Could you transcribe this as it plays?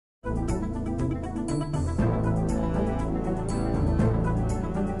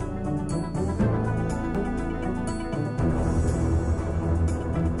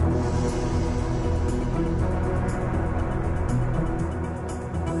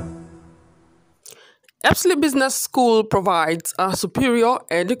Apsley Business School provides a superior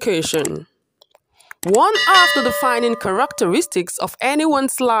education. One of the defining characteristics of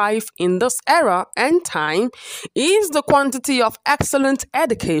anyone's life in this era and time is the quantity of excellent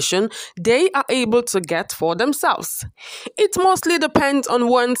education they are able to get for themselves. It mostly depends on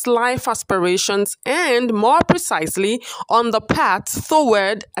one's life aspirations and, more precisely, on the path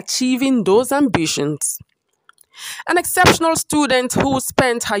toward achieving those ambitions. An exceptional student who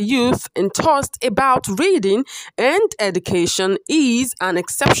spent her youth enthused about reading and education is an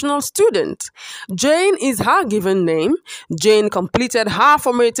exceptional student. Jane is her given name. Jane completed her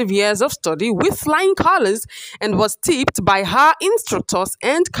formative years of study with flying colors and was tipped by her instructors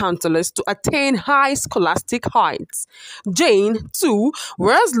and counselors to attain high scholastic heights. Jane, too,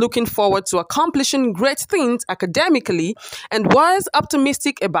 was looking forward to accomplishing great things academically and was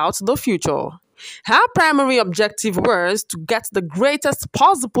optimistic about the future. Her primary objective was to get the greatest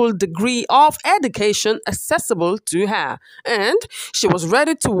possible degree of education accessible to her, and she was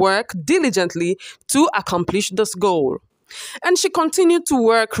ready to work diligently to accomplish this goal. And she continued to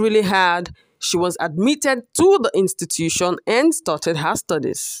work really hard. She was admitted to the institution and started her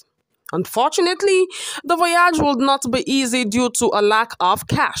studies. Unfortunately, the voyage would not be easy due to a lack of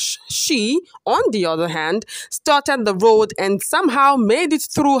cash. She, on the other hand, started the road and somehow made it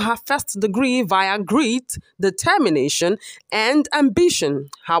through her first degree via grit, determination, and ambition.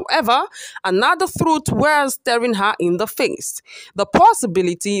 However, another truth was staring her in the face: the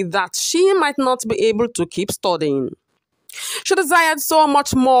possibility that she might not be able to keep studying. She desired so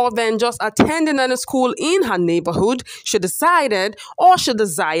much more than just attending any school in her neighborhood. She desired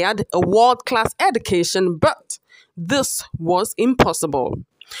a world-class education, but this was impossible.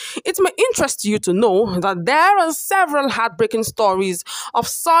 It may interest you to know that there are several heartbreaking stories of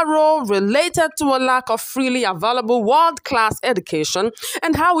sorrow related to a lack of freely available world-class education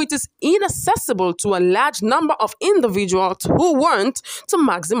and how it is inaccessible to a large number of individuals who want to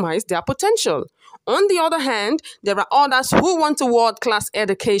maximize their potential. On the other hand, there are others who want a world-class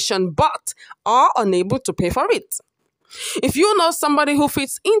education but are unable to pay for it. If you know somebody who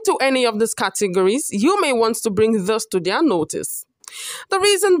fits into any of these categories, you may want to bring this to their notice. The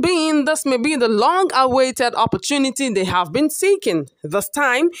reason being, this may be the long-awaited opportunity they have been seeking. This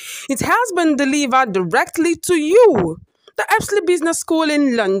time, it has been delivered directly to you. The Apsley Business School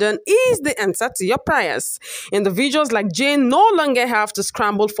in London is the answer to your prayers. Individuals like Jane no longer have to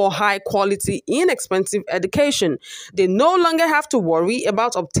scramble for high-quality, inexpensive education. They no longer have to worry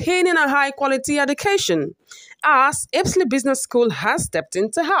about obtaining a high-quality education, as Apsley Business School has stepped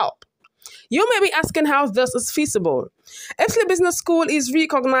in to help. You may be asking how this is feasible. Apsley Business School is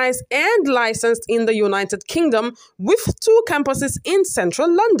recognized and licensed in the United Kingdom with 2 campuses in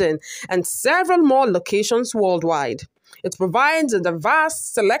central London and several more locations worldwide. It provides a diverse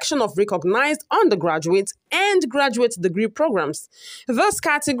selection of recognized undergraduate and graduate degree programs. This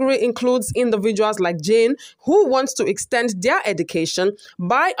category includes individuals like Jane who wants to extend their education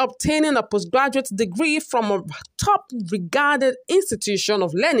by obtaining a postgraduate degree from a top-regarded institution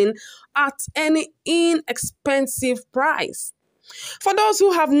of learning at any inexpensive price. For those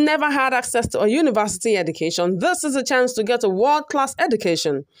who have never had access to a university education, this is a chance to get a world-class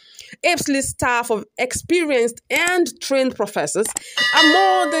education. Apsley's staff of experienced and trained professors are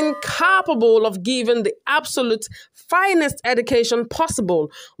more than capable of giving the absolute finest education possible,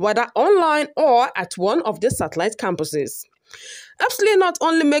 whether online or at one of the satellite campuses. Apsley not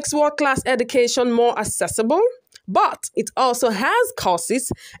only makes world-class education more accessible, but it also has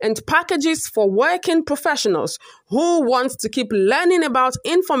courses and packages for working professionals who want to keep learning about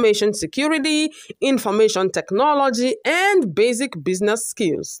information security, information technology, and basic business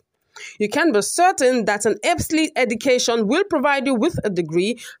skills. You can be certain that an Apsley education will provide you with a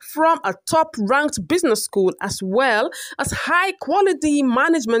degree from a top-ranked business school as well as high-quality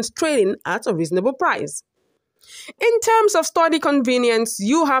management training at a reasonable price. In terms of study convenience,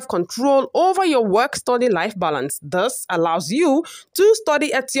 you have control over your work-study life balance. This allows you to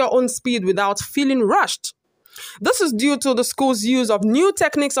study at your own speed without feeling rushed. This is due to the school's use of new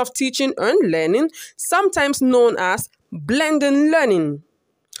techniques of teaching and learning, sometimes known as blended learning.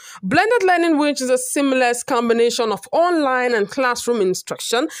 Blended learning, which is a seamless combination of online and classroom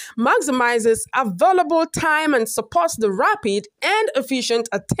instruction, maximizes available time and supports the rapid and efficient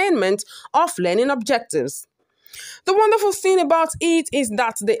attainment of learning objectives. The wonderful thing about it is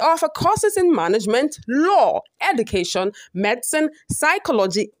that they offer courses in management, law, education, medicine,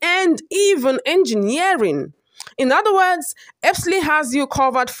 psychology, and even engineering. In other words, Apsley has you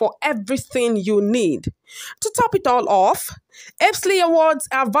covered for everything you need. To top it all off, Apsley Awards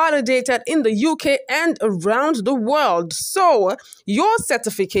are validated in the UK and around the world, so your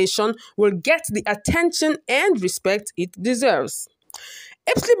certification will get the attention and respect it deserves.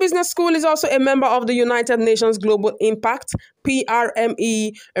 Apsley Business School is also a member of the United Nations Global Impact,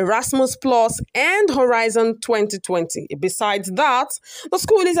 PRME, Erasmus Plus, and Horizon 2020. Besides that, the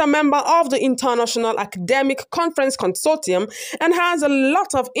school is a member of the International Academic Conference Consortium and has a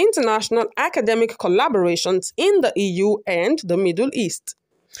lot of international academic collaborations in the EU and the Middle East.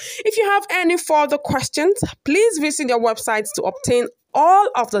 If you have any further questions, please visit their websites to obtain all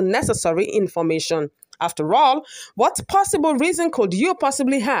of the necessary information. After all, what possible reason could you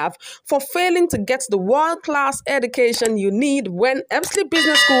possibly have for failing to get the world-class education you need when Apsley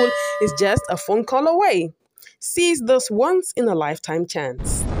Business School is just a phone call away? Seize this once-in-a-lifetime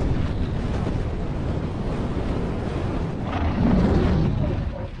chance.